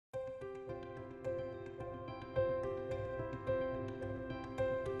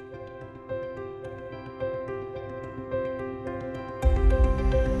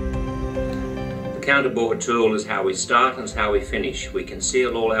counterbore tool is how we start and it's how we finish. We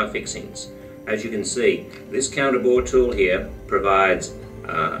conceal all our fixings. As you can see, this counterbore tool here provides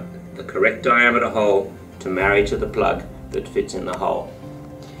the correct diameter hole to marry to the plug that fits in the hole.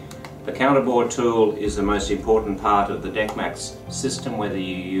 The counterbore tool is the most important part of the DECMAX system, whether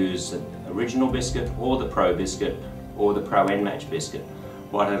you use the original biscuit or the Pro biscuit or the Pro N-Match biscuit.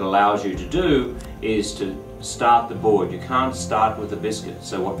 What it allows you to do is to start the board. You can't start with the biscuit,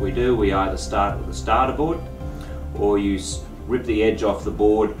 so what we do, we either start with the starter board or you rip the edge off the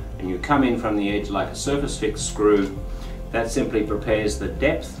board and you come in from the edge like a surface fixed screw. That simply prepares the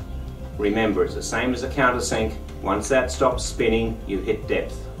depth. Remember, it's the same as a countersink. Once that stops spinning, you hit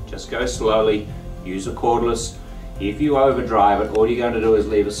depth. Just go slowly, use a cordless. If you overdrive it, all you're going to do is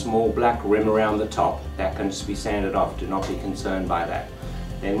leave a small black rim around the top. That can just be sanded off, do not be concerned by that.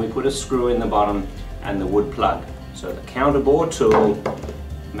 Then we put a screw in the bottom and the wood plug. So the counterbore tool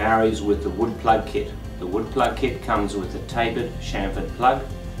marries with the wood plug kit. The wood plug kit comes with a tapered chamfered plug,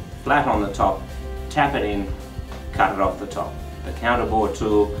 flat on the top, tap it in, cut it off the top. The counterbore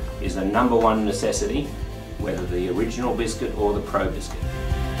tool is the #1 necessity, whether the original biscuit or the Pro biscuit.